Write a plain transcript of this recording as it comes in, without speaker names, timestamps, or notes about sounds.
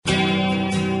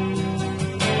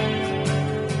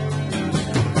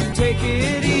Take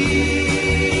it easy,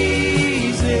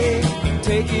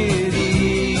 take it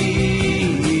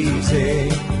easy.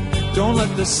 Don't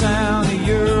let the sound of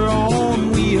your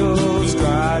own wheels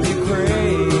drive you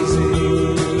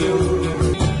crazy.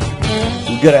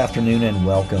 Good afternoon and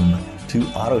welcome to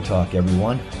Auto Talk,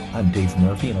 everyone. I'm Dave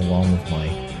Murphy, and along with my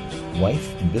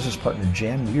wife and business partner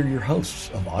Jan, we are your hosts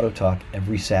of Auto Talk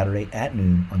every Saturday at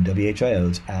noon on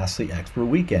WHIO's Ask the Expert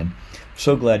Weekend.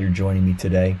 So glad you're joining me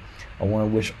today. I want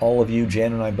to wish all of you,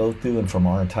 Jan and I both do, and from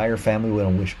our entire family, we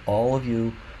want to wish all of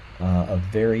you a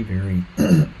very, very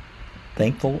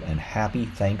thankful and happy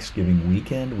Thanksgiving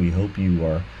weekend. We hope you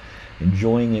are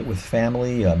enjoying it with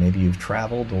family. Maybe you've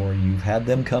traveled or you've had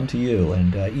them come to you.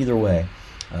 And either way,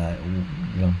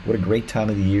 what a great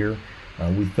time of the year.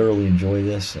 We thoroughly enjoy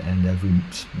this. And as we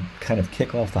kind of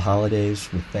kick off the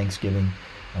holidays with Thanksgiving,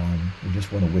 we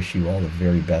just want to wish you all the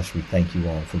very best. We thank you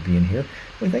all for being here.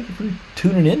 We thank you for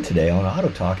tuning in today on Auto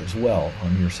Talk as well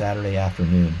on your Saturday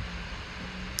afternoon.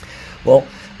 Well,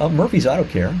 Murphy's Auto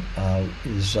Care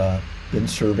is been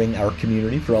serving our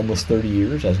community for almost 30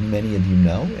 years, as many of you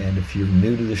know. And if you're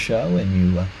new to the show and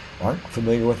you aren't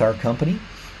familiar with our company,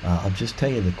 I'll just tell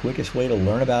you the quickest way to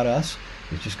learn about us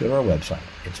is just go to our website.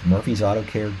 It's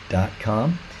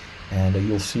murphysautocare.com, and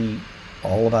you'll see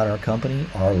all about our company,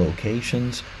 our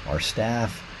locations, our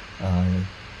staff.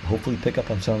 Hopefully pick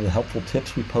up on some of the helpful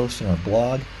tips we post in our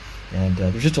blog. And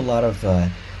there's just a lot of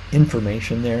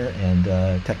information there and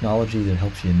technology that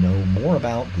helps you know more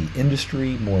about the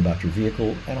industry, more about your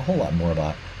vehicle, and a whole lot more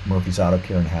about Murphy's Auto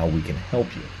Care and how we can help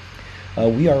you.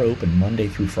 We are open Monday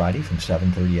through Friday from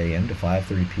 7:30 a.m. to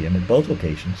 5:30 p.m. at both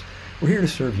locations. We're here to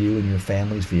serve you and your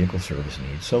family's vehicle service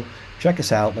needs. So check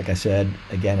us out, like I said,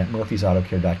 again at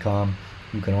murphysautocare.com.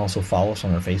 You can also follow us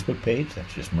on our Facebook page.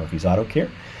 That's just Murphy's Auto Care.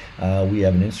 We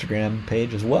have an Instagram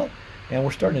page as well. And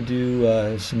we're starting to do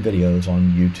some videos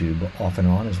on YouTube off and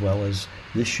on, as well as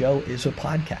this show is a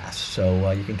podcast.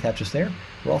 So you can catch us there.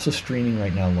 We're also streaming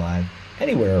right now live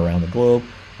anywhere around the globe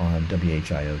on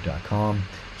WHIO.com.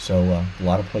 So a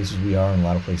lot of places we are and a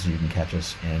lot of places you can catch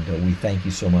us. And we thank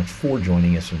you so much for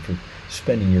joining us and for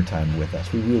spending your time with us.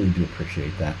 We really do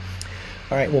appreciate that.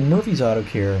 All right, well, Murphy's Auto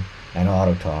Care and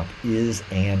Auto Talk is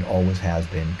and always has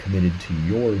been committed to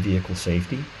your vehicle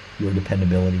safety, your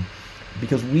dependability,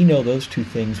 because we know those two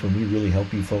things, when we really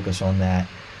help you focus on that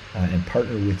and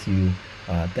partner with you,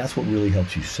 that's what really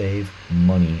helps you save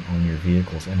money on your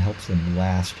vehicles and helps them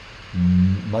last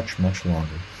much, much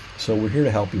longer. So we're here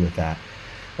to help you with that.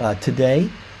 Today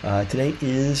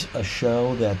is a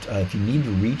show that if you need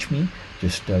to reach me,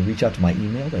 just reach out to my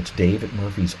email. That's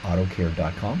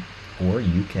dave@murphysautocare.com. Or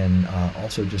you can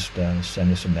also just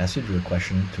send us a message or a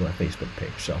question to our Facebook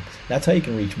page. So that's how you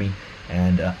can reach me.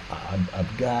 And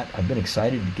I've been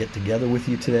excited to get together with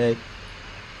you today.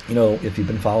 You know, if you've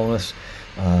been following us,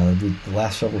 the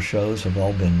last several shows have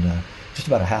all been just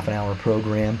about a half an hour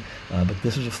program, but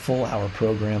this is a full hour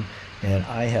program, and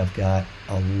I have got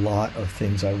a lot of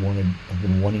things I've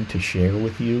been wanting to share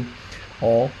with you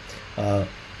all.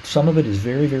 Some of it is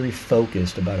very, very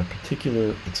focused about a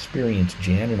particular experience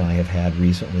Jan and I have had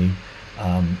recently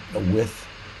with,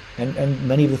 and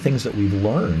many of the things that we've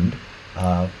learned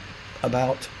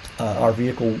about our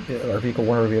vehicle. One of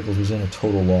our vehicles was in a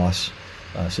total loss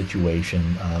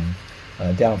situation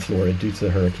down in Florida due to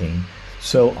the hurricane.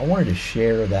 So I wanted to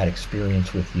share that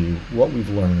experience with you, what we've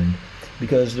learned,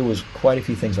 because there was quite a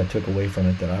few things I took away from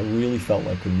it that I really felt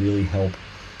like could really help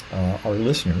our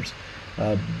listeners.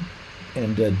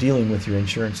 And dealing with your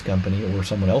insurance company or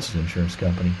someone else's insurance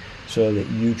company so that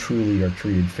you truly are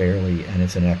treated fairly and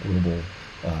it's an equitable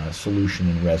solution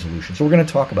and resolution. So we're going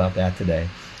to talk about that today.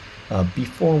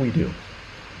 Before we do,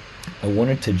 I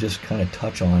wanted to just kind of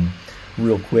touch on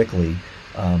real quickly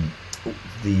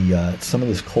some of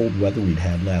this cold weather we'd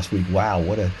had last week. Wow,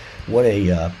 what a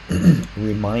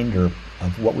reminder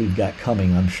of what we've got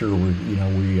coming. I'm sure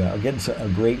we are getting a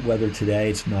great weather today.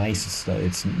 It's nice.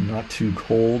 It's not too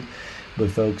cold. But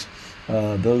folks,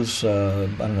 I don't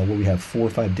know what we have, 4 or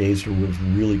 5 days where it was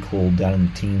really cold down in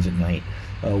the teens at night.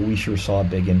 We sure saw a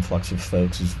big influx of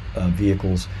folks'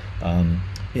 vehicles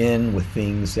in with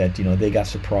things that they got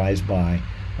surprised by.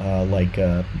 I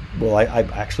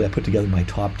put together my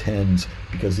top 10s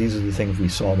because these are the things we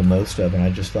saw the most of, and I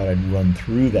just thought I'd run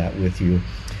through that with you.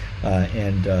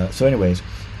 So anyways,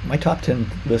 my top 10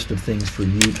 list of things for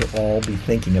you to all be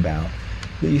thinking about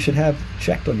that you should have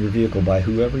checked on your vehicle by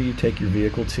whoever you take your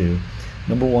vehicle to.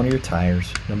 Number 1 are your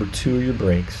tires. Number 2 are your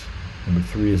brakes. Number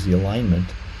 3 is the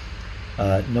alignment.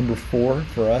 Number 4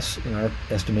 for us in our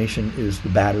estimation is the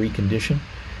battery condition.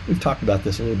 We've talked about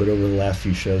this a little bit over the last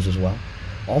few shows as well.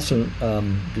 Also,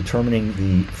 determining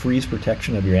the freeze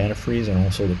protection of your antifreeze and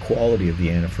also the quality of the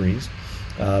antifreeze.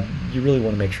 You really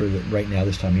want to make sure that right now,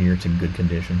 this time of year, it's in good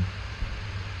condition.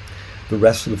 The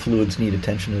rest of the fluids need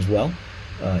attention as well.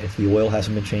 If the oil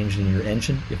hasn't been changed in your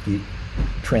engine, if the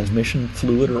transmission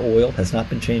fluid or oil has not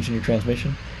been changed in your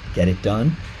transmission, get it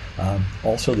done.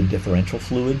 Also, the differential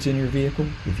fluids in your vehicle.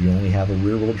 If you only have a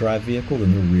rear-wheel drive vehicle,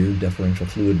 then the rear differential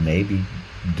fluid may be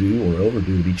due or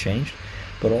overdue to be changed.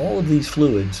 But all of these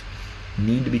fluids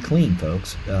need to be clean,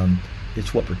 folks.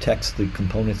 It's what protects the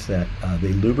components that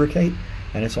they lubricate,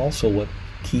 and it's also what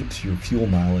keeps your fuel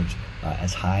mileage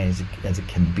as high as it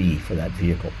can be for that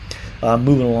vehicle.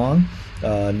 Moving along,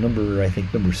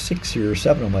 number 6 or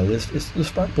 7 on my list is the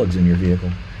spark plugs in your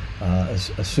vehicle.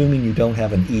 Assuming you don't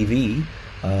have an EV,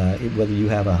 whether you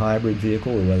have a hybrid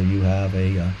vehicle or whether you have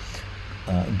a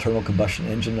internal combustion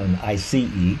engine, an ICE,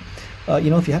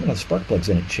 if you haven't had spark plugs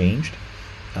in it changed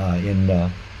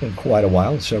in quite a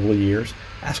while, several years,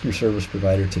 ask your service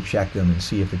provider to check them and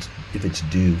see if it's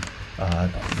due.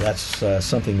 That's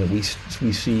something that we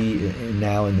see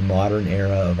now in the modern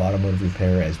era of automotive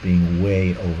repair as being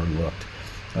way overlooked.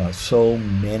 So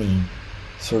many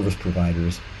service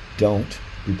providers don't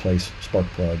replace spark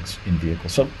plugs in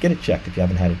vehicles. So get it checked if you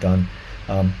haven't had it done.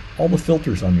 All the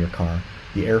filters on your car,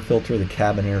 the air filter, the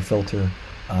cabin air filter,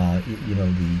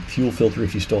 the fuel filter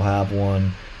if you still have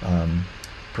one,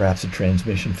 perhaps a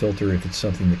transmission filter if it's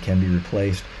something that can be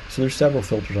replaced. So there's several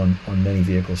filters on many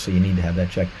vehicles, so you need to have that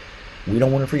checked. We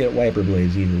don't want to forget wiper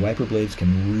blades either. Wiper blades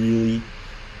can really,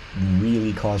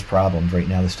 really cause problems right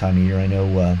now this time of year. I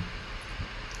know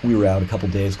we were out a couple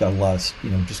days, got a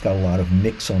lot of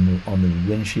mix on the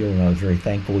windshield, and I was very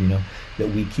thankful, that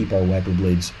we keep our wiper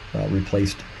blades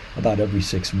replaced about every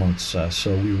 6 months,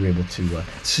 so we were able to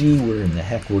see where in the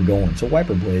heck we're going. So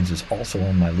wiper blades is also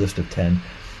on my list of 10.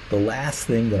 The last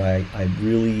thing that I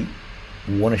really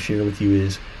want to share with you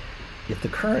is, if the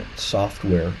current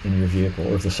software in your vehicle,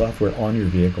 or if the software on your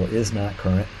vehicle is not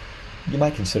current, you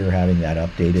might consider having that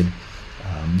updated.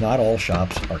 Not all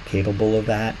shops are capable of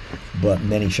that, but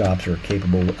many shops are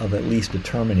capable of at least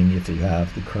determining if you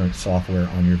have the current software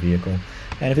on your vehicle.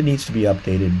 And if it needs to be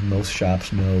updated, most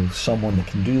shops know someone that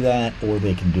can do that, or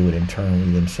they can do it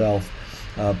internally themselves.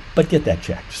 But get that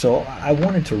checked. So I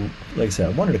wanted to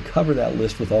cover that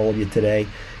list with all of you today.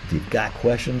 If you've got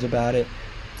questions about it,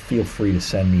 feel free to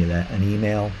send me an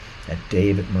email at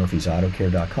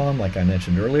dave@murphysautocare.com. Like I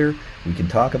mentioned earlier, we can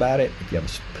talk about it. If you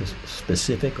have a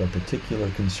specific or particular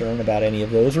concern about any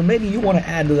of those, or maybe you want to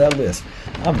add to that list,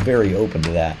 I'm very open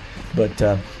to that. But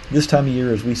this time of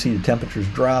year, as we see the temperatures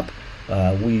drop,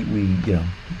 we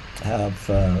have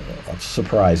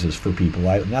surprises for people.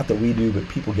 Not that we do, but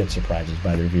people get surprises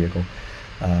by their vehicle.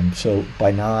 So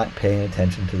by not paying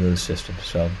attention to those systems.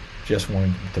 So just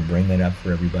wanted to bring that up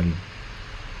for everybody.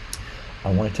 I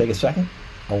want to take a second.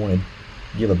 I want to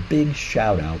give a big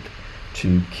shout out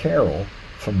to Carol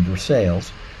from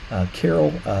Versailles.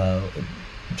 Carol,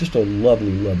 just a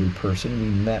lovely, lovely person. We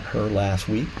met her last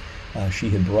week. She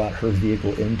had brought her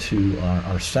vehicle into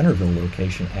our Centerville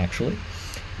location, actually.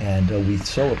 And we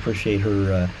so appreciate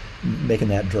her making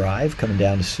that drive, coming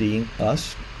down to see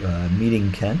us,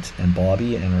 meeting Kent and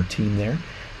Bobby and our team there.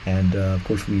 And of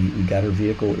course, we got her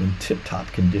vehicle in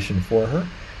tip-top condition for her.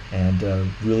 And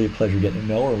really a pleasure getting to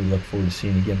know her. We look forward to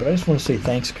seeing you again. But I just want to say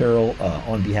thanks, Carol,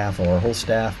 on behalf of our whole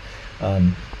staff.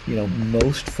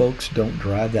 Most folks don't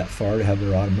drive that far to have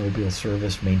their automobile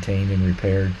service maintained and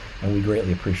repaired, and we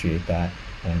greatly appreciate that.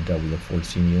 And we look forward to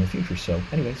seeing you in the future. So,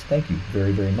 anyways, thank you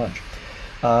very, very much.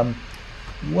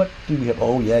 What do we have?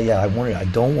 Oh, yeah. I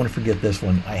don't want to forget this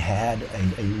one. I had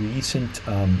a recent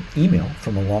email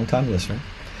from a longtime listener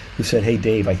who said, "Hey,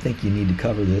 Dave, I think you need to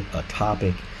cover a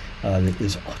topic that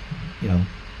is,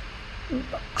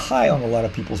 high on a lot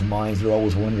of people's minds. They're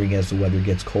always wondering as the weather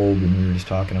gets cold, and we were just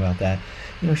talking about that.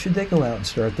 Should they go out and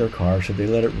start their car? Should they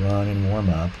let it run and warm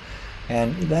up?"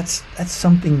 And that's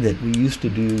something that we used to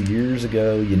do years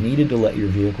ago. You needed to let your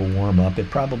vehicle warm up. It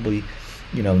probably,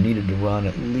 needed to run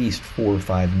at least 4 or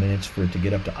 5 minutes for it to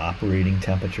get up to operating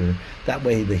temperature. That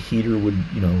way the heater would,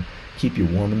 keep you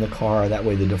warm in the car. That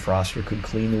way the defroster could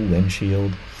clean the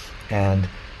windshield. And,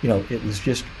 it was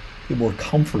just more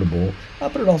comfortable,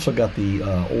 but it also got the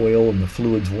oil and the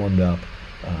fluids warmed up,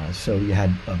 so you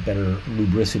had a better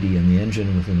lubricity in the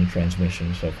engine, within the transmission,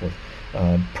 and so forth,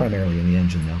 primarily in the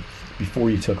engine now, before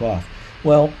you took off.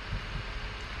 Well,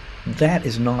 that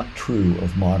is not true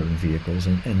of modern vehicles,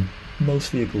 and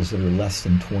most vehicles that are less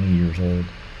than 20 years old.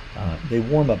 They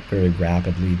warm up very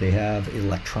rapidly. They have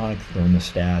electronic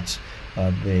thermostats.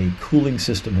 The cooling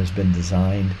system has been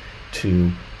designed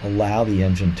to allow the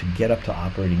engine to get up to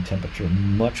operating temperature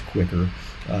much quicker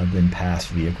than past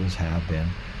vehicles have been.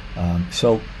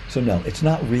 So no, it's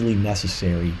not really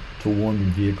necessary to warm your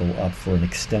vehicle up for an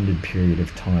extended period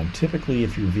of time. Typically,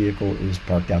 if your vehicle is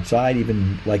parked outside,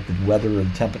 even like the weather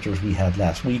and temperatures we had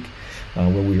last week, where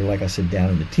we were, like I said, down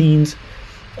in the teens,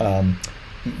 a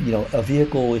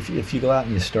vehicle, if you go out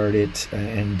and you start it,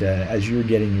 and as you're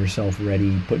getting yourself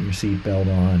ready, putting your seatbelt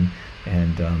on,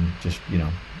 and just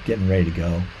getting ready to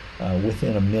go,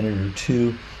 within a minute or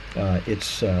two,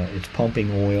 it's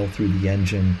pumping oil through the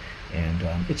engine, and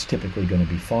it's typically going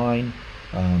to be fine.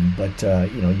 But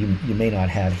you may not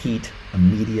have heat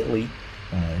immediately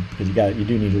because you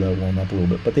do need to let it warm up a little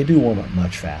bit. But they do warm up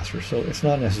much faster, so it's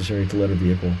not necessary to let a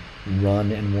vehicle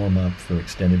run and warm up for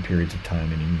extended periods of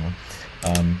time anymore.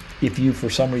 If you, for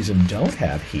some reason, don't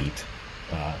have heat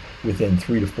within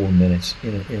 3 to 4 minutes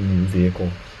in your vehicle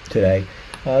today,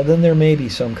 then there may be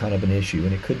some kind of an issue,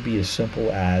 and it could be as simple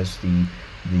as the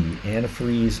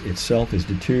antifreeze itself is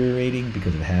deteriorating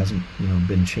because it hasn't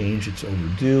been changed. It's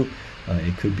overdue.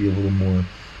 It could be a little more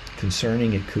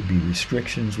concerning. It could be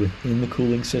restrictions within the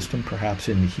cooling system, perhaps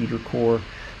in the heater core,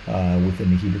 within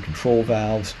the heater control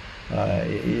valves.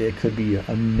 It could be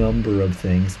a number of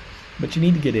things, but you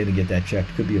need to get in and get that checked.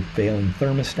 It could be a failing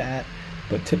thermostat,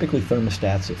 but typically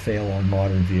thermostats that fail on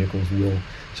modern vehicles will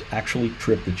actually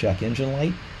trip the check engine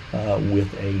light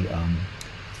with a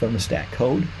thermostat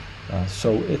code.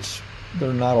 So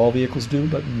they're not all vehicles do,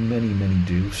 but many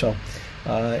do. So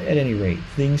at any rate,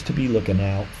 things to be looking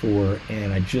out for.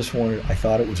 And I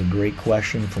thought it was a great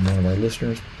question from one of our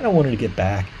listeners, and I wanted to get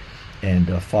back and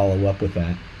follow up with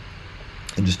that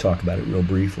and just talk about it real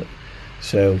briefly.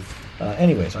 So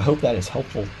anyways, I hope that is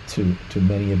helpful to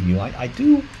many of you. I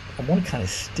want to kind of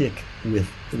stick with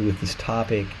this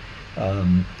topic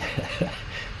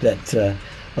that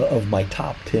of my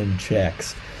top 10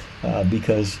 checks.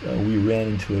 Because we ran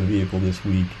into a vehicle this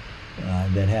week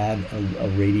that had a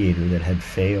radiator that had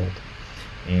failed.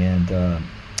 And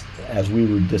as we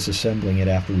were disassembling it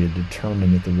after we had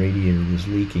determined that the radiator was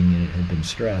leaking and it had been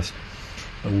stressed,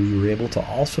 we were able to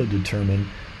also determine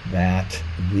that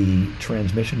the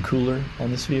transmission cooler on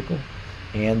this vehicle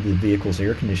and the vehicle's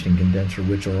air conditioning condenser,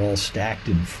 which are all stacked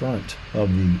in front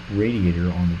of the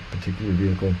radiator on the particular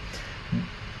vehicle,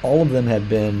 all of them had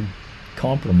been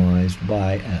compromised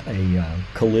by a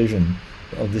collision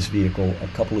of this vehicle a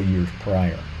couple of years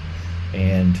prior.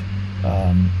 And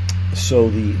so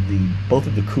the both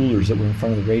of the coolers that were in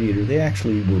front of the radiator, they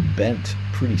actually were bent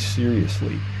pretty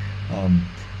seriously,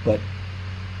 but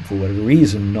for whatever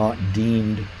reason not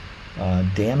deemed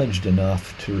damaged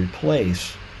enough to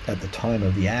replace at the time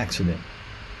of the accident.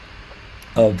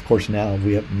 Of course, now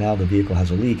the vehicle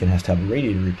has a leak and has to have a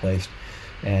radiator replaced,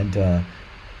 and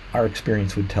our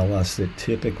experience would tell us that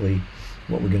typically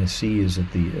what we're going to see is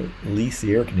that at least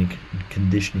the air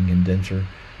conditioning condenser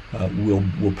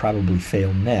will probably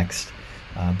fail next,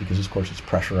 because of course it's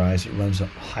pressurized. It runs at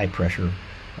high pressure,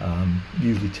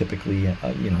 usually typically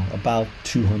about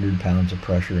 200 pounds of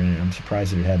pressure in it. I'm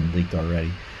surprised that it hadn't leaked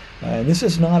already. And this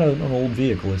is not an old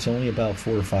vehicle. It's only about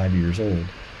 4 or 5 years old.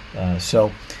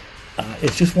 So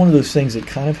it's just one of those things that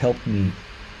kind of helped me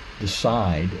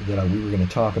decide that we were going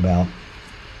to talk about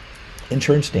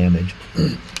insurance damage,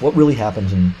 what really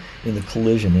happens in the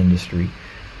collision industry.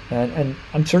 And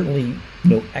I'm certainly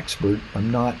no expert.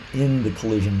 I'm not in the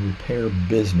collision repair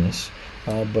business,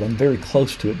 but I'm very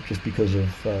close to it just because of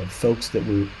folks that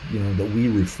we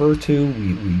refer to.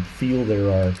 We feel there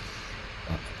are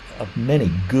many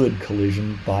good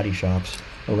collision body shops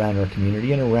around our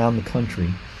community and around the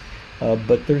country,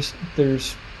 but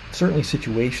there's certainly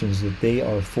situations that they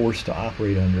are forced to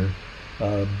operate under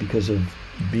because of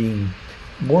being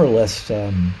more or less,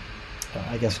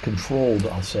 I guess, controlled,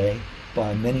 I'll say,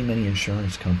 by many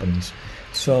insurance companies.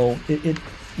 So it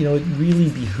really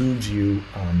behooves you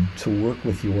to work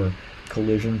with your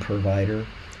collision provider,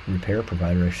 repair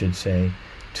provider, I should say,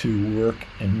 to work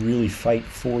and really fight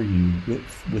for you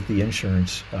with the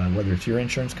insurance, whether it's your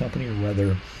insurance company or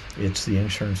whether it's the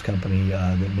insurance company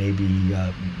that may be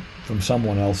from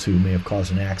someone else who may have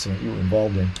caused an accident you were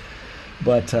involved in.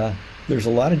 But there's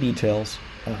a lot of details.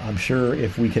 I'm sure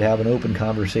if we could have an open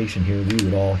conversation here, we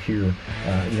would all hear,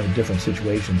 different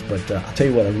situations. But I'll tell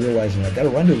you what, I'm realizing I've got to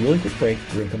run to a really quick break.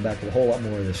 We're going to come back with a whole lot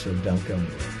more of this, so don't go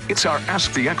anywhere. It's our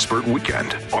Ask the Expert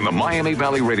weekend on the Miami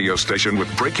Valley radio station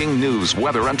with breaking news,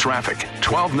 weather, and traffic.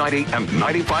 1290 and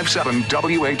 95.7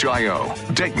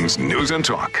 WHIO, Dayton's News and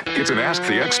Talk. It's an Ask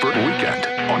the Expert weekend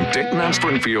on Dayton and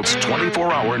Springfield's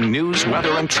 24-hour news,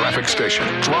 weather, and traffic station.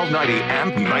 1290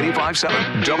 and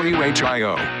 95.7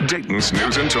 WHIO, Dayton's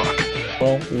News and Talk.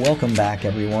 Well, welcome back,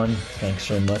 everyone. Thanks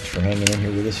so much for hanging in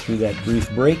here with us through that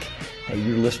brief break.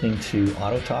 You're listening to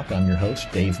Auto Talk. I'm your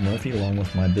host, Dave Murphy, along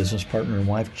with my business partner and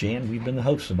wife, Jan. We've been the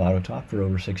hosts of Auto Talk for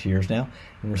over 6 years now,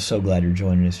 and we're so glad you're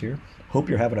joining us here. Hope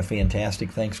you're having a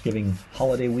fantastic Thanksgiving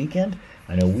holiday weekend.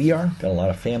 I know we are. Got a lot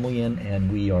of family in,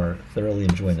 and we are thoroughly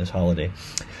enjoying this holiday.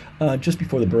 Just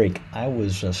before the break, I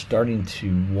was starting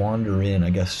to wander in,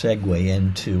 segue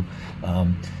into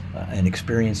an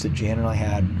experience that Jan and I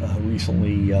had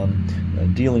recently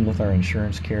dealing with our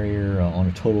insurance carrier on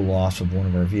a total loss of one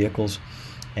of our vehicles.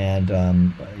 And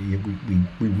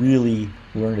we really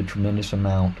learned a tremendous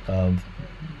amount of,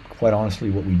 quite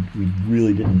honestly, what we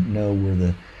really didn't know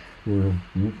were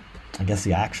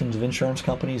the actions of insurance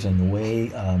companies and the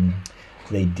way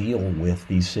they deal with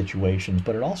these situations.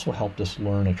 But it also helped us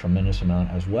learn a tremendous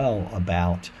amount as well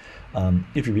about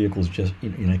if your vehicle is just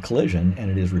in a collision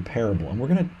and it is repairable. And we're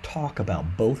going to talk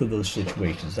about both of those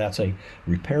situations. That's a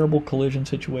repairable collision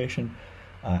situation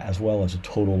as well as a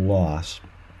total loss.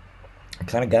 I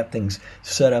kind of got things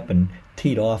set up and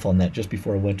teed off on that just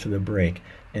before I went to the break.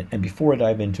 And before I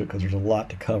dive into it, because there's a lot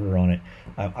to cover on it,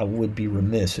 I would be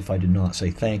remiss if I did not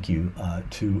say thank you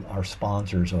to our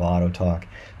sponsors of Auto Talk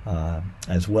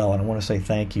as well. And I want to say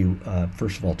thank you,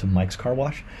 first of all, to Mike's Car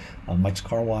Wash. Mike's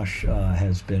Car Wash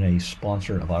has been a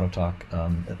sponsor of Auto Talk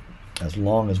as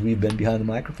long as we've been behind the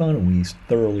microphone, and we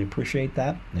thoroughly appreciate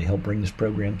that. They help bring this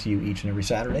program to you each and every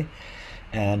Saturday.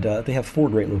 And they have 4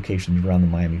 great locations around the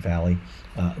Miami Valley.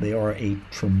 They are a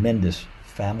tremendous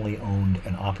family-owned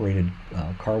and operated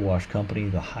car wash company,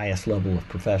 the highest level of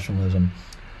professionalism.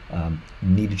 You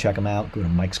need to check them out. Go to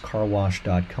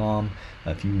mikescarwash.com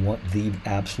if you want the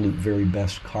absolute very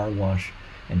best car wash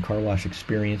and car wash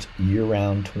experience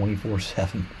year-round,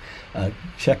 24/7.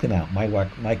 Check them out,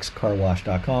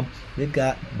 mikescarwash.com. They've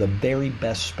got the very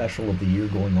best special of the year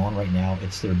going on right now.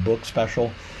 It's their book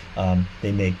special.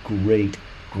 They make great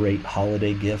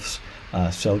holiday gifts.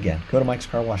 So again, go to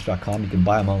mikescarwash.com. You can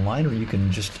buy them online, or you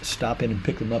can just stop in and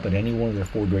pick them up at any one of their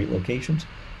 4 great locations.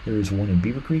 There is one in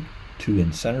Beaver Creek, 2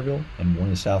 in Centerville, and 1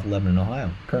 in South Lebanon,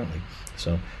 Ohio, currently.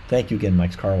 So thank you again,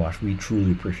 Mike's Car Wash. We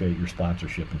truly appreciate your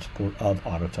sponsorship and support of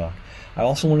Auto Talk. I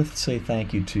also wanted to say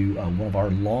thank you to one of our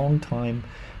longtime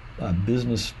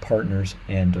business partners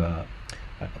and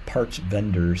parts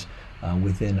vendors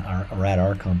within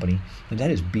our company, and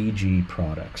that is BG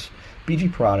Products.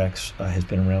 BG Products has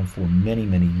been around for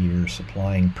many years,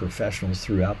 supplying professionals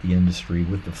throughout the industry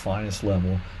with the finest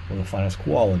level or the finest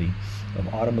quality of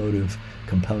automotive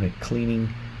component cleaning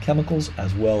chemicals,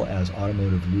 as well as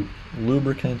automotive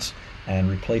lubricants and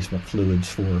replacement fluids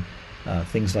for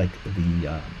things like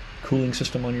the cooling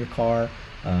system on your car,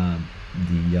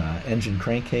 the engine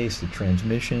crankcase, the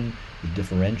transmission, the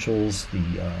differentials,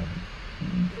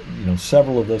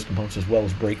 several of those components, as well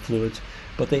as brake fluids.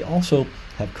 But they also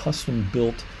have custom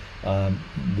built the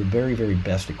very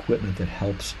best equipment that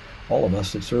helps all of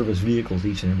us that service vehicles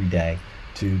each and every day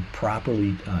to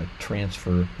properly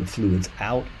transfer the fluids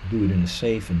out, do it in a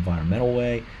safe environmental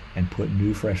way, and put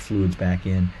new fresh fluids back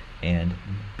in, and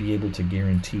be able to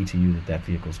guarantee to you that that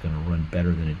vehicle is going to run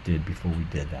better than it did before we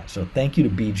did that. So thank you to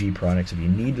BG Products. If you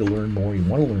need to learn more, you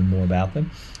want to learn more about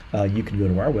them, you can go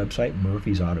to our website,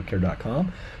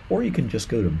 murphysautocare.com, or you can just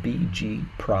go to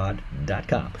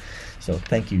bgprod.com. So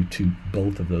thank you to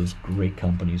both of those great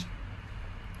companies.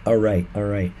 All right.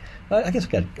 I guess I've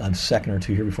got a second or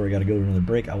two here before I got to go to another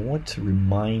break. I want to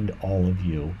remind all of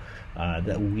you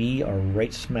that we are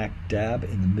right smack dab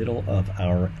in the middle of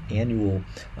our annual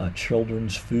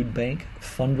Children's Food Bank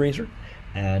fundraiser,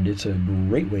 and it's a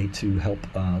great way to help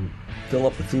fill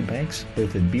up the food banks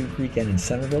both in Beaver Creek and in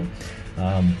Centerville.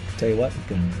 Tell you what,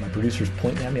 my producer's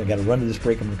pointing at me. I got to run to this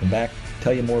break. I'm going to come back,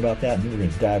 tell you more about that, and then we're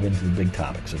going to dive into the big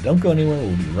topic. So don't go anywhere.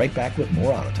 We'll be right back with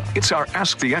more Auto Talk. It's our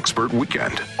Ask the Expert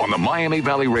weekend on the Miami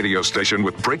Valley radio station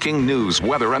with breaking news,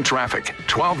 weather, and traffic.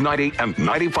 1290 and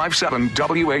 95.7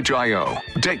 WHIO,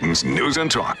 Dayton's News and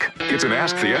Talk. It's an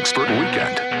Ask the Expert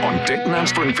weekend on Dayton and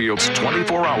Springfield's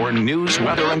 24-hour news,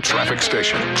 weather, and traffic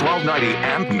station. 1290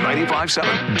 and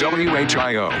 95.7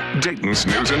 WHIO, Dayton's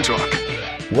News and Talk.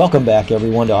 Welcome back,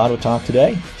 everyone, to Auto Talk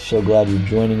today. So glad you're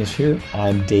joining us here.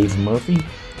 I'm Dave Murphy,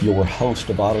 your host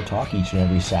of Auto Talk each and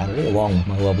every Saturday, along with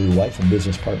my lovely wife and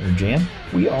business partner, Jan.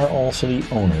 We are also the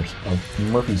owners of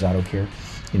Murphy's Auto Care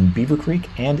in Beaver Creek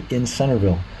and in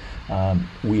Centerville.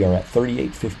 We are at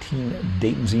 3815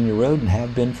 Dayton Xenia Road and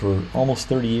have been for almost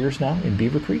 30 years now in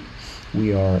Beaver Creek.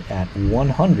 We are at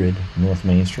 100 North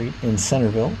Main Street in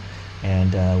Centerville,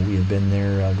 and we have been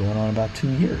there going on about 2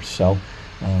 years. So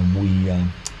we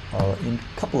are in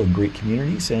a couple of great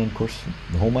communities, and of course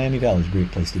the whole Miami Valley is a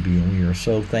great place to be, and we are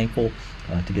so thankful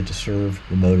to get to serve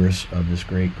the motorists of this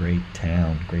great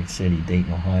town, great city,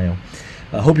 Dayton, Ohio.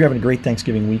 I hope you're having a great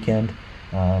Thanksgiving weekend.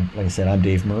 Like I said, I'm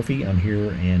Dave Murphy. I'm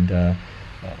here and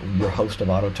your host of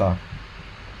Auto Talk.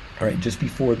 All right, just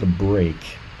before the break,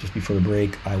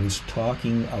 I was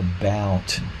talking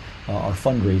about our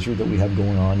fundraiser that we have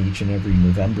going on each and every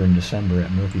November and December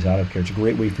at Murphy's Auto Care. It's a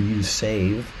great way for you to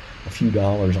save a few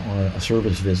dollars on a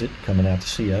service visit coming out to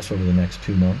see us over the next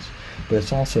 2 months. But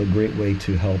it's also a great way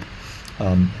to help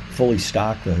fully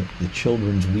stock the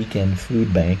children's weekend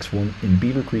food banks, one in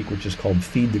Beaver Creek, which is called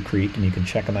Feed the Creek, and you can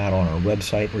check them out on our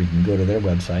website, or you can go to their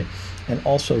website, and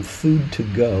also Food to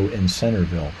Go in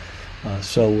Centerville.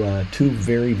 So two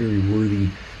very worthy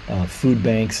food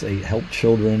banks. They help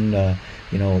children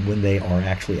when they are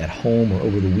actually at home or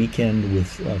over the weekend with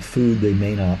food they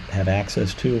may not have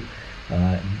access to.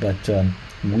 But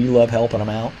we love helping them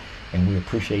out, and we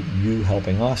appreciate you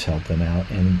helping us help them out.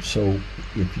 And so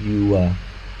if you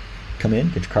come in,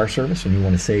 get your car service, and you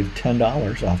want to save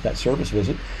 $10 off that service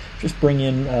visit, just bring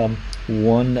in a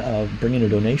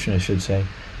donation, I should say,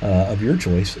 of your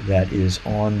choice that is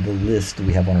on the list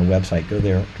we have on our website. Go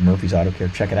there to Murphy's Auto Care,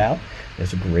 check it out.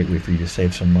 It's a great way for you to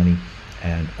save some money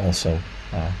and also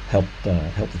help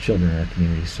the children in our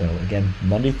community. So again,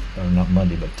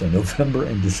 November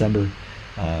and December,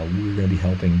 we're going to be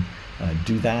helping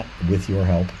do that with your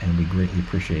help, and we greatly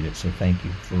appreciate it. So thank you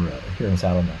for hearing us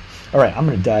out on that. All right, I'm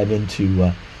going to dive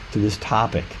into to this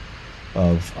topic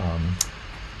of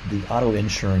the auto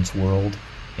insurance world,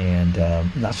 and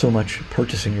not so much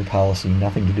purchasing your policy,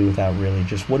 nothing to do with that really,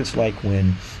 just what it's like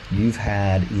when you've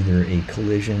had either a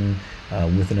collision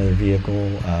with another vehicle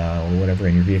or whatever,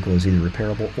 and your vehicle is either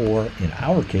repairable, or in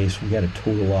our case, we had a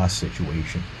total loss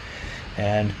situation.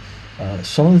 And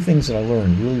some of the things that I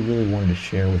learned, really wanted to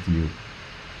share with you,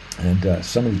 and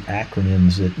some of the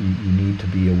acronyms that you need to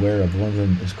be aware of. One of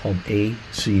them is called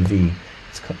ACV.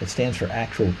 It stands for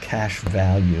actual cash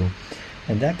value,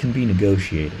 and that can be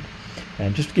negotiated.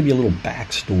 And just to give you a little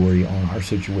backstory on our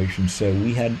situation, so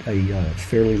we had a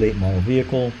fairly late model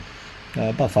vehicle,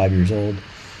 about 5 years old,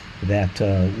 that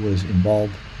was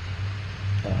involved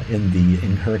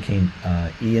in Hurricane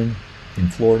Ian in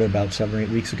Florida about 7 or 8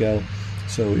 weeks ago.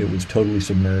 So it was totally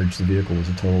submerged. The vehicle was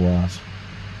a total loss.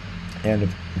 And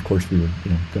of course, we were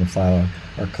going to file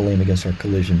our claim against our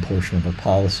collision portion of our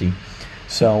policy.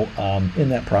 So in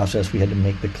that process, we had to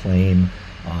make the claim,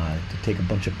 to take a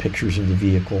bunch of pictures of the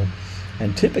vehicle.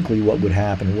 And typically what would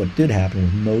happen, what did happen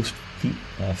with most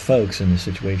folks in this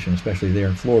situation, especially there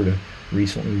in Florida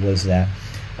recently, was that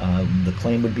the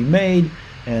claim would be made,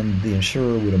 and the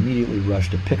insurer would immediately rush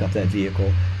to pick up that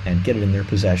vehicle and get it in their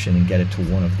possession and get it to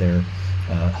one of their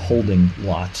holding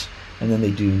lots. And then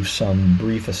they do some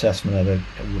brief assessment of it,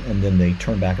 and then they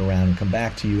turn back around and come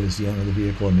back to you as the owner of the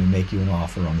vehicle, and they make you an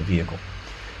offer on the vehicle.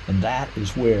 And that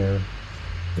is where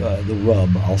the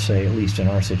rub, I'll say, at least in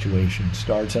our situation,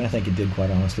 starts, and I think it did, quite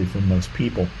honestly, for most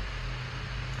people.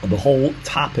 The whole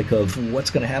topic of what's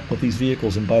going to happen with these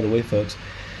vehicles, and by the way, folks,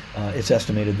 it's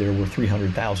estimated there were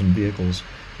 300,000 vehicles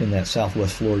in that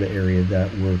Southwest Florida area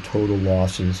that were total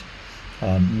losses.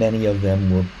 Many of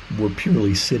them were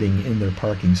purely sitting in their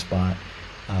parking spot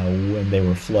when they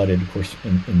were flooded. Of course,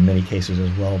 in many cases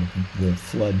as well, the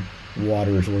flood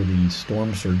waters or the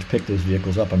storm surge picked those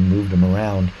vehicles up and moved them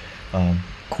around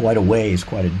quite a ways,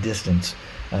 quite a distance,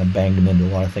 banged them into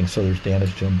a lot of things, so there's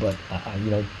damage to them. But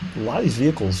a lot of these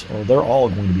vehicles, they're all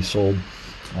going to be sold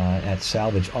at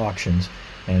salvage auctions.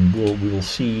 And we will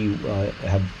see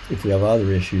if we have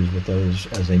other issues with those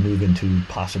as they move into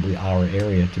possibly our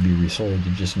area to be resold.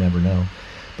 You just never know.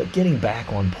 But getting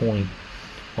back on point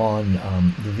on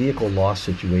the vehicle loss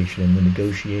situation and the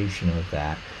negotiation of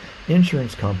that,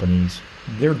 insurance companies,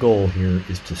 their goal here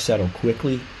is to settle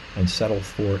quickly and settle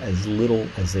for as little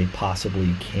as they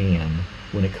possibly can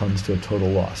when it comes to a total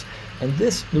loss. And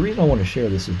the reason I want to share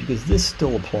this is because this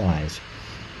still applies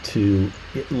to,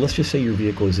 let's just say your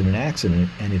vehicle is in an accident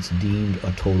and it's deemed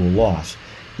a total loss.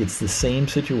 It's the same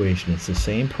situation, it's the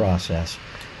same process.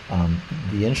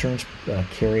 The insurance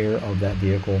carrier of that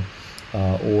vehicle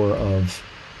or of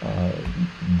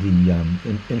the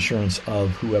insurance of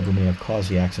whoever may have caused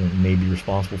the accident and may be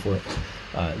responsible for it,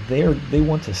 they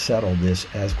want to settle this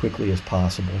as quickly as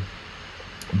possible,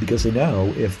 because they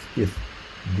know if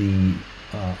the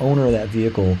owner of that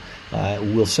vehicle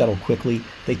will settle quickly,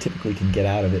 they typically can get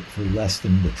out of it for less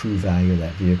than the true value of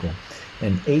that vehicle.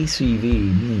 And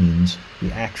ACV means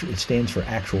it stands for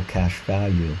actual cash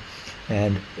value.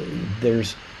 And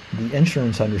there's the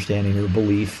insurance understanding or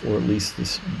belief, or at least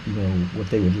this, what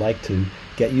they would like to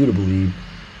get you to believe,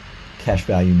 cash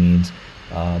value means.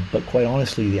 But quite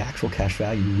honestly, the actual cash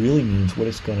value really means what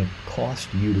it's going to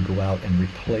cost you to go out and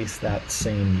replace that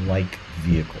same like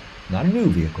vehicle. Not a new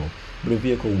vehicle, but a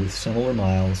vehicle with similar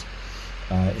miles,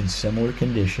 in similar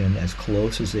condition, as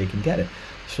close as they can get it.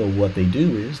 So what they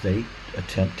do is they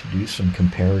attempt to do some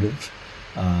comparative,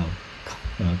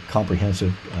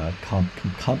 comprehensive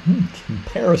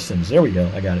comparisons. There we go.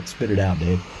 I got it. Spit it out,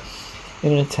 Dave.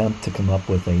 In an attempt to come up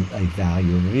with a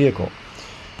value of a vehicle.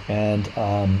 And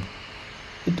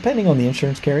depending on the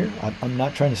insurance carrier, I'm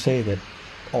not trying to say that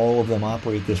all of them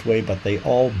operate this way, but they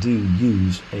all do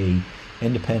use a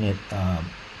independent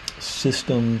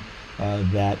system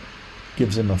that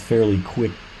gives them a fairly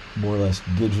quick, more or less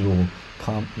digital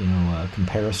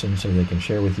comparison, so they can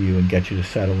share with you and get you to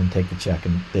settle and take the check,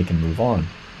 and they can move on.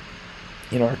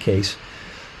 In our case,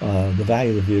 the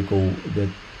value of the vehicle that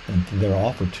they're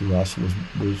offered to us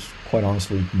was quite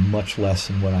honestly much less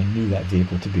than what I knew that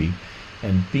vehicle to be.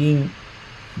 And being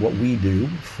what we do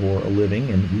for a living,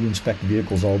 and we inspect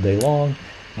vehicles all day long,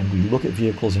 and we look at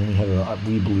vehicles, and we have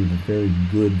we believe a very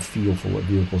good feel for what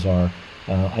vehicles are.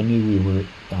 I knew we were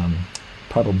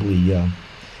probably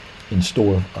in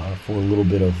store for a little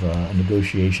bit of a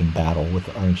negotiation battle with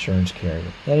our insurance carrier.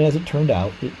 And as it turned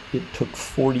out, it took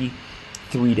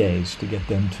 43 days to get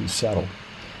them to settle.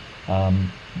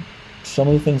 Some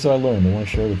of the things that I learned I want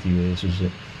to share with you is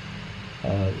that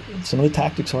some of the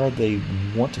tactics are they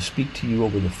want to speak to you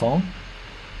over the phone.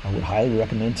 I would highly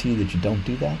recommend to you that you don't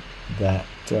do that, that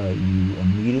you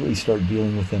immediately start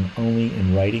dealing with them only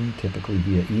in writing, typically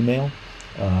via email,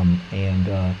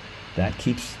 and that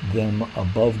keeps them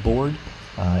above board.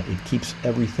 It keeps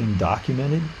everything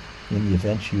documented in the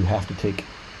event you have to take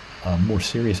more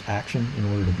serious action in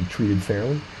order to be treated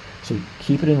fairly. So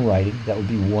keep it in writing. That would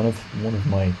be one of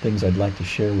my things I'd like to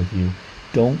share with you.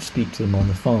 Don't speak to them on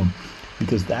the phone,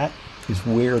 because that is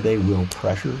where they will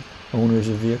pressure owners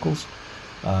of vehicles.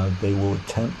 They will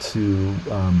attempt to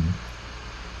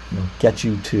get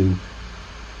you to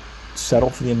settle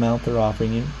for the amount they're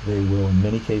offering you. They will, in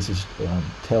many cases,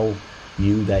 tell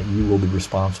you that you will be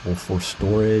responsible for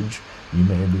storage. You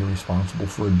may be responsible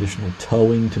for additional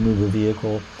towing to move a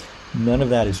vehicle. None of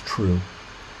that is true.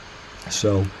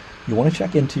 So you want to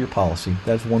check into your policy.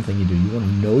 That's one thing you do. You want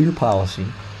to know your policy.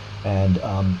 And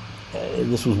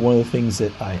this was one of the things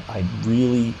that I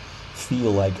really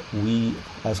feel like we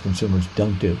as consumers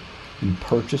don't do. We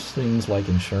purchase things like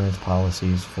insurance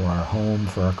policies for our home,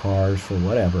 for our cars, for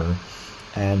whatever,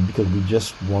 and because we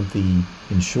just want the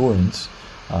insurance,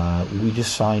 we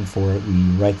just sign for it, we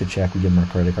write the check, we give them our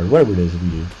credit card, whatever it is that we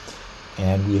do,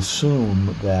 and we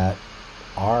assume that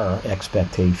our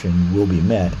expectation will be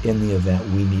met in the event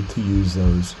we need to use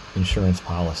those insurance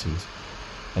policies.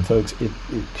 And folks,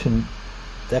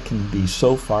 that can be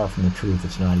so far from the truth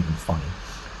it's not even funny.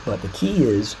 But the key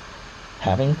is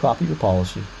having a copy of your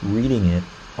policy, reading it,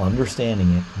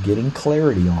 understanding it, getting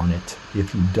clarity on it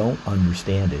if you don't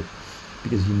understand it,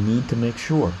 because you need to make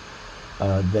sure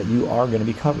that you are going to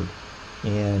be covered.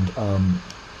 And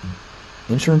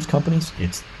insurance companies,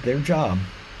 it's their job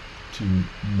to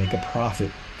make a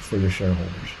profit for their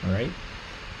shareholders, all right?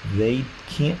 They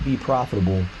can't be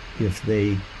profitable if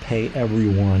they pay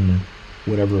everyone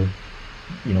whatever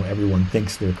everyone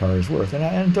thinks their car is worth.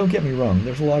 And don't get me wrong,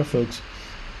 there's a lot of folks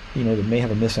that may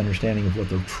have a misunderstanding of what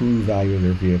the true value of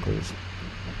their vehicle is.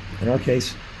 In our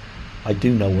case, I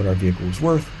do know what our vehicle is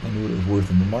worth. I knew what it was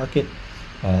worth in the market,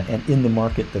 and in the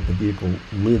market that the vehicle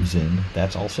lives in.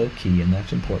 That's also key, and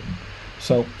that's important.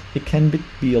 So it can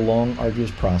be a long,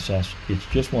 arduous process. It's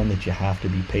just one that you have to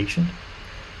be patient.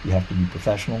 You have to be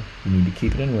professional. You need to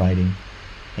keep it in writing.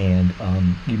 And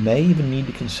you may even need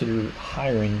to consider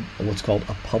hiring what's called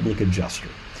a public adjuster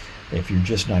if you're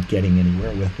just not getting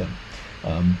anywhere with them.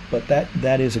 But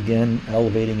that is, again,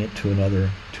 elevating it to another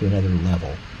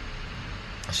level.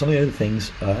 Some of the other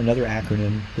things, another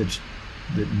acronym that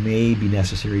may be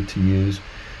necessary to use,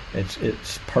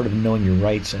 it's part of knowing your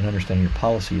rights and understanding your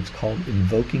policy. It's called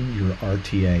invoking your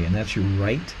RTA, and that's your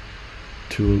right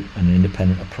to an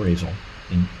independent appraisal.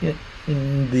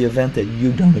 In the event that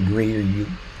you don't agree, or you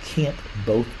can't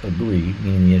both agree,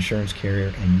 meaning the insurance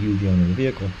carrier and you, the owner of the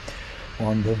vehicle,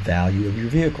 on the value of your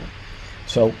vehicle.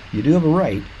 So you do have a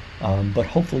right, but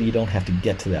hopefully you don't have to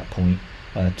get to that point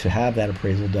to have that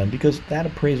appraisal done, because that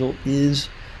appraisal is,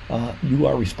 you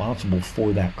are responsible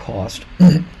for that cost,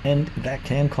 and that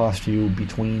can cost you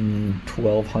between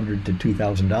 $1,200 to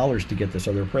 $2,000 to get this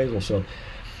other appraisal. So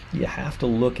you have to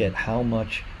look at how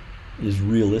much is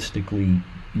realistically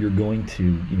you're going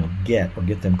to get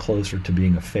them closer to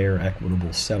being a fair,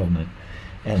 equitable settlement.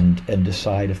 and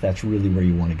decide if that's really where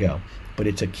you want to go. But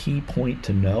it's a key point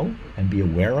to know and be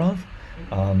aware of,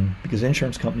 because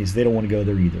insurance companies, they don't want to go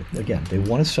there either. Again, they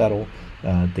want to settle,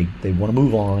 they want to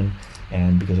move on,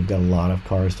 and because they've got a lot of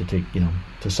cars to take,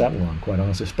 to settle on, quite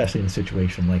honestly, especially in a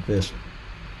situation like this.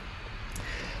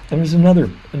 And there's another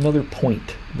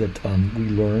point that we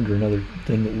learned, or another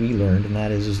thing that we learned, and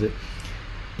that is that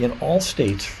in all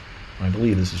states, I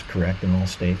believe this is correct, in all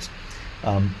states,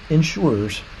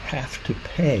 insurers have to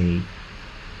pay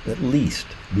at least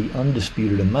the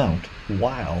undisputed amount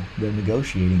while they're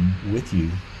negotiating with you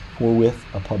or with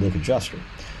a public adjuster.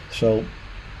 So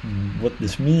what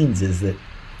this means is that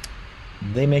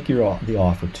they make the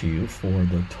offer to you for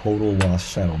the total loss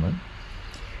settlement,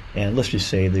 and let's just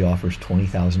say the offer is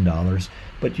 $20,000,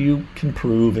 but you can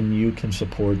prove and you can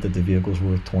support that the vehicle's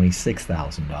worth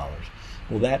 $26,000.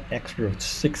 Well, that extra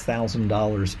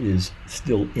 $6,000 is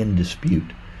still in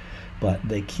dispute, but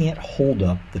they can't hold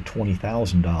up the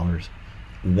 $20,000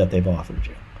 that they've offered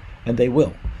you. And they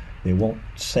will. They won't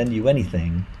send you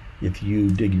anything if you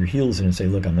dig your heels in and say,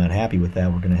 look, I'm not happy with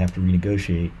that, we're going to have to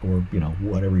renegotiate, or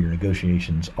whatever your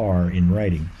negotiations are in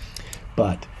writing.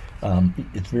 But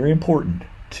it's very important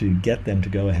to get them to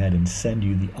go ahead and send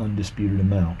you the undisputed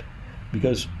amount,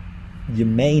 because you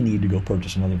may need to go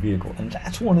purchase another vehicle. And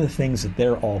that's one of the things that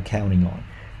they're all counting on,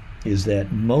 is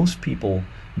that most people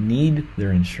need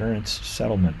their insurance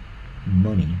settlement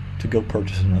money to go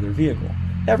purchase another vehicle.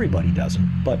 Everybody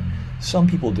doesn't, but some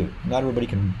people do. Not everybody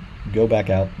can go back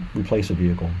out, replace a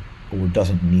vehicle, or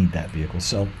doesn't need that vehicle.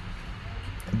 So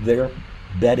they're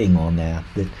betting on that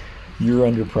you're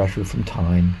under pressure from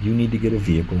time, you need to get a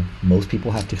vehicle. Most people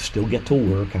have to still get to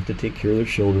work, have to take care of their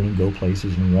children and go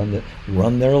places and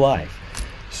run their life.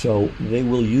 So they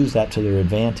will use that to their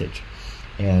advantage.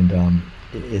 And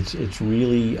it's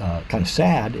really kind of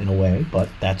sad in a way, but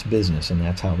that's business and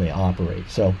that's how they operate.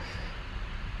 So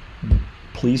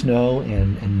please know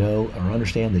and know or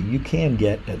understand that you can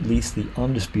get at least the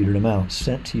undisputed amount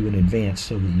sent to you in advance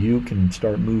so that you can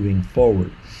start moving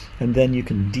forward. And then you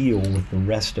can deal with the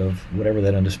rest of whatever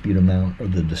that undisputed amount or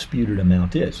the disputed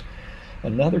amount is.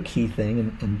 Another key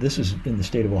thing, and this is in the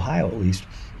state of Ohio at least,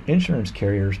 insurance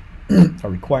carriers are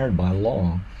required by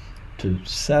law to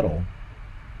settle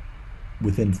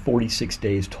within 46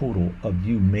 days total of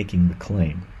you making the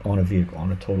claim on a vehicle,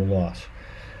 on a total loss.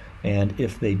 And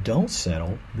if they don't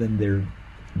settle, then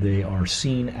they are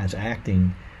seen as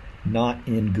acting not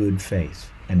in good faith.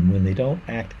 And when they don't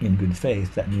act in good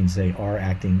faith, that means they are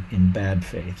acting in bad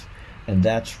faith. And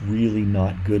that's really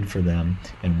not good for them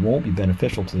and won't be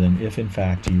beneficial to them if, in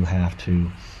fact, you have to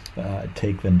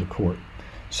take them to court.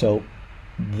 So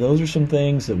those are some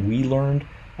things that we learned.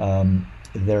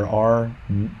 There are,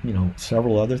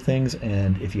 several other things.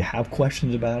 And if you have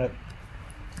questions about it,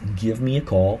 give me a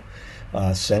call.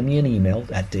 Send me an email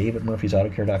at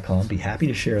dave@murphysautocare.com. Be happy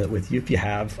to share that with you. If you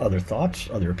have other thoughts,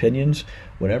 other opinions,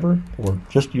 whatever, or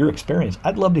just your experience,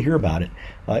 I'd love to hear about it.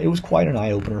 It was quite an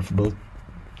eye-opener for both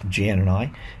Jan and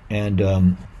I,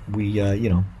 and we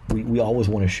always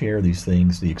want to share these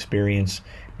things, the experience,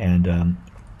 and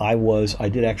I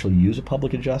did actually use a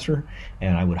public adjuster,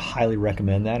 and I would highly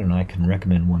recommend that, and I can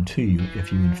recommend one to you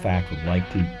if you in fact would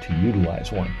like to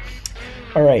utilize one.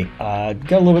 All right,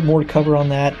 got a little bit more to cover on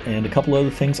that and a couple other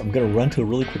things. I'm going to run to a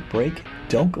really quick break.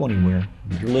 Don't go anywhere.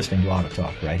 You're listening to Auto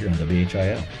Talk right here on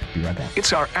WHIO. Be right back.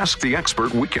 It's our Ask the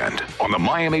Expert weekend on the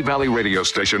Miami Valley radio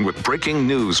station with breaking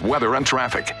news, weather, and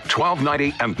traffic.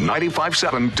 1290 and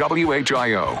 95.7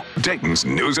 WHIO, Dayton's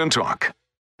News and Talk.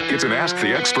 It's an Ask the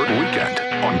Expert weekend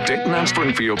on Dayton and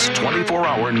Springfield's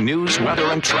 24-hour news, weather,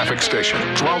 and traffic station.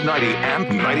 1290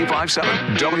 and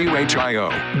 95.7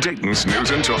 WHIO, Dayton's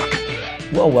News and Talk.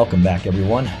 Well, welcome back,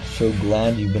 everyone. So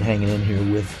glad you've been hanging in here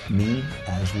with me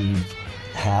as we've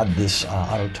had this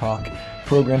Auto Talk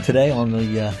program today on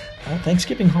the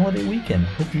Thanksgiving holiday weekend.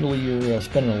 Hopefully you're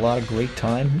spending a lot of great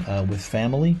time with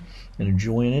family and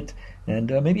enjoying it, and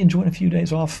maybe enjoying a few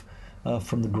days off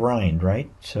from the grind,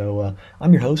 right? So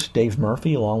I'm your host, Dave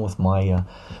Murphy, along with my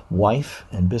wife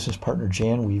and business partner,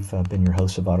 Jan. We've been your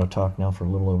hosts of Auto Talk now for a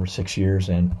little over 6 years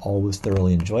and always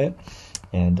thoroughly enjoy it.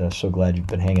 And so glad you've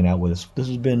been hanging out with us. This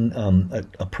has been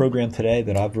a program today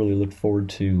that I've really looked forward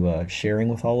to sharing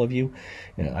with all of you.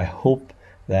 And I hope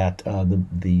that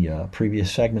the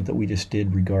previous segment that we just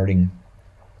did regarding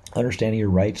understanding your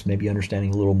rights, maybe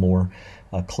understanding a little more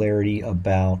clarity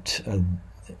about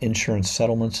insurance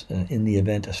settlements in the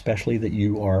event, especially that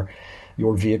you are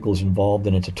your vehicle is involved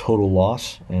and it's a total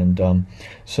loss. And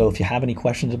so if you have any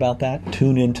questions about that,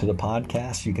 tune into the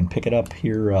podcast. You can pick it up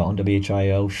here on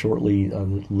WHIO shortly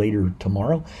later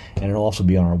tomorrow, and it'll also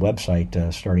be on our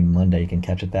website starting Monday. You can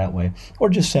catch it that way, or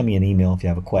just send me an email if you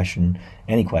have a question,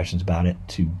 any questions about it,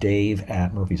 to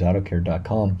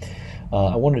dave@murphysautocare.com.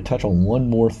 I wanted to touch on one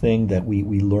more thing that we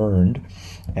learned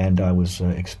and I was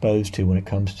exposed to when it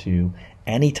comes to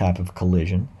any type of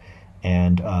collision.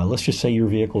 And let's just say your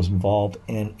vehicle is involved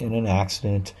in an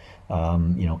accident.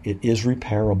 It is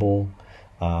repairable,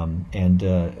 and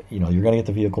you're going to get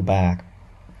the vehicle back.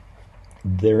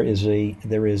 There is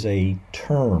a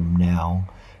term now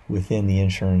within the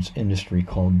insurance industry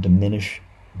called diminished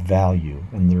value,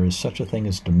 and there is such a thing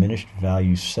as diminished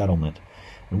value settlement.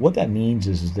 And what that means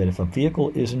is that if a vehicle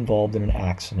is involved in an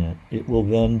accident, it will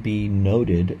then be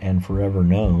noted and forever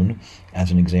known,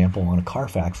 as an example on a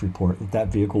Carfax report, that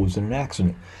that vehicle was in an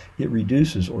accident. It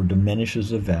reduces or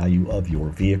diminishes the value of your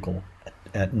vehicle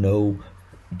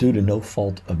due to no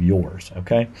fault of yours,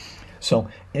 okay? So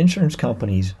insurance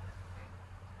companies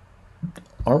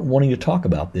aren't wanting to talk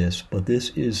about this, but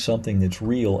this is something that's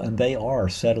real, and they are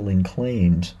settling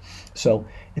claims. So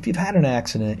if you've had an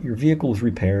accident, your vehicle is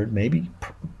repaired,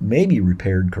 maybe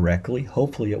repaired correctly,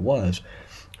 hopefully it was.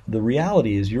 The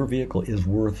reality is your vehicle is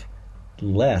worth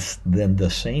less than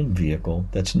the same vehicle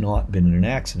that's not been in an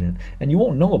accident, and you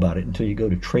won't know about it until you go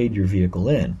to trade your vehicle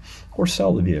in or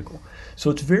sell the vehicle. So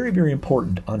it's very, very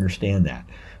important to understand that.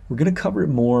 We're going to cover it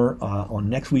more on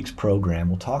next week's program.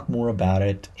 We'll talk more about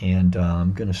it, and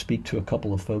I'm going to speak to a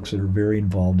couple of folks that are very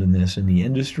involved in this in the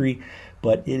industry,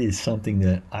 but it is something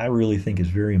that I really think is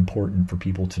very important for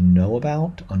people to know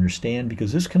about, to understand,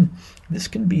 because this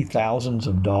can be thousands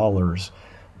of dollars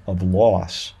of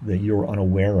loss that you're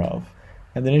unaware of,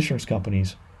 and that insurance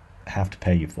companies have to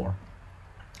pay you for.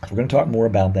 So we're going to talk more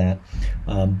about that.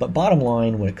 But bottom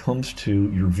line, when it comes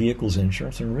to your vehicle's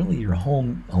insurance, and really your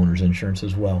homeowner's insurance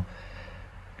as well,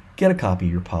 get a copy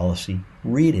of your policy,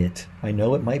 read it. I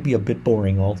know it might be a bit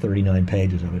boring, all 39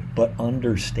 pages of it, but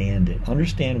understand it.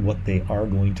 Understand what they are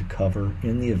going to cover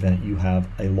in the event you have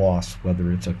a loss,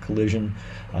 whether it's a collision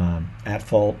at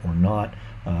fault or not,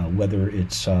 whether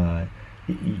it's a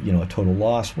total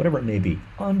loss, whatever it may be.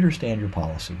 Understand your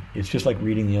policy. It's just like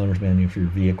reading the owner's manual for your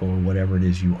vehicle or whatever it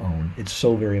is you own. It's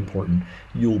so very important.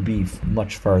 You'll be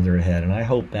much farther ahead, and I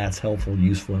hope that's helpful,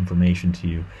 useful information to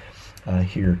you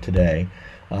here today.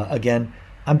 Again,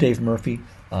 I'm Dave Murphy.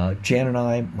 Jan and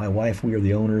I, my wife, we are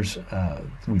the owners.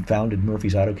 We founded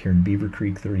Murphy's Auto Care in Beaver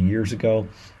Creek 30 years ago.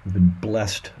 We've been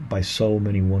blessed by so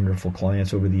many wonderful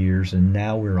clients over the years, and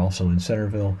now we're also in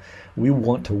Centerville. We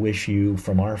want to wish you,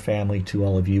 from our family to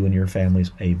all of you and your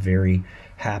families, a very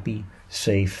happy,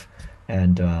 safe,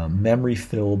 and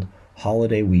memory-filled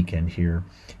holiday weekend here.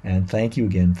 And thank you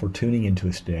again for tuning into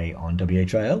us today on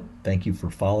WHIO. Thank you for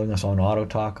following us on Auto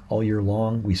Talk all year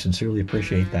long. We sincerely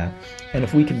appreciate that. And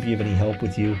if we can be of any help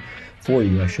with your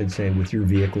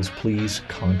vehicles, please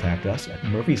contact us at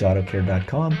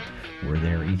murphysautocare.com. We're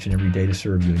there each and every day to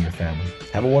serve you and your family.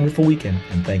 Have a wonderful weekend,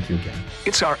 and thank you again.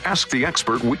 It's our Ask the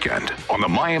Expert weekend on the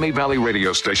Miami Valley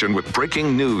radio station with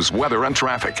breaking news, weather, and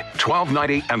traffic.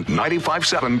 1290 and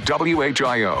 95.7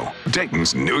 WHIO,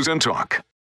 Dayton's News and Talk.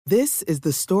 This is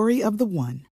the story of the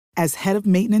one. As head of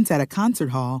maintenance at a concert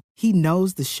hall, he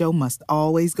knows the show must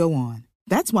always go on.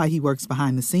 That's why he works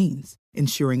behind the scenes,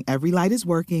 ensuring every light is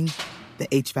working, the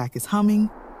HVAC is humming,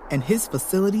 and his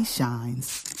facility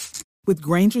shines. With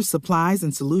Grainger's supplies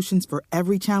and solutions for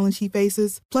every challenge he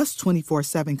faces, plus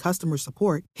 24/7 customer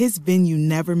support, his venue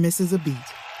never misses a beat.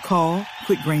 Call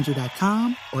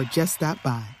quickgrainger.com or just stop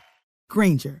by.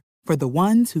 Grainger, for the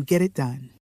ones who get it done.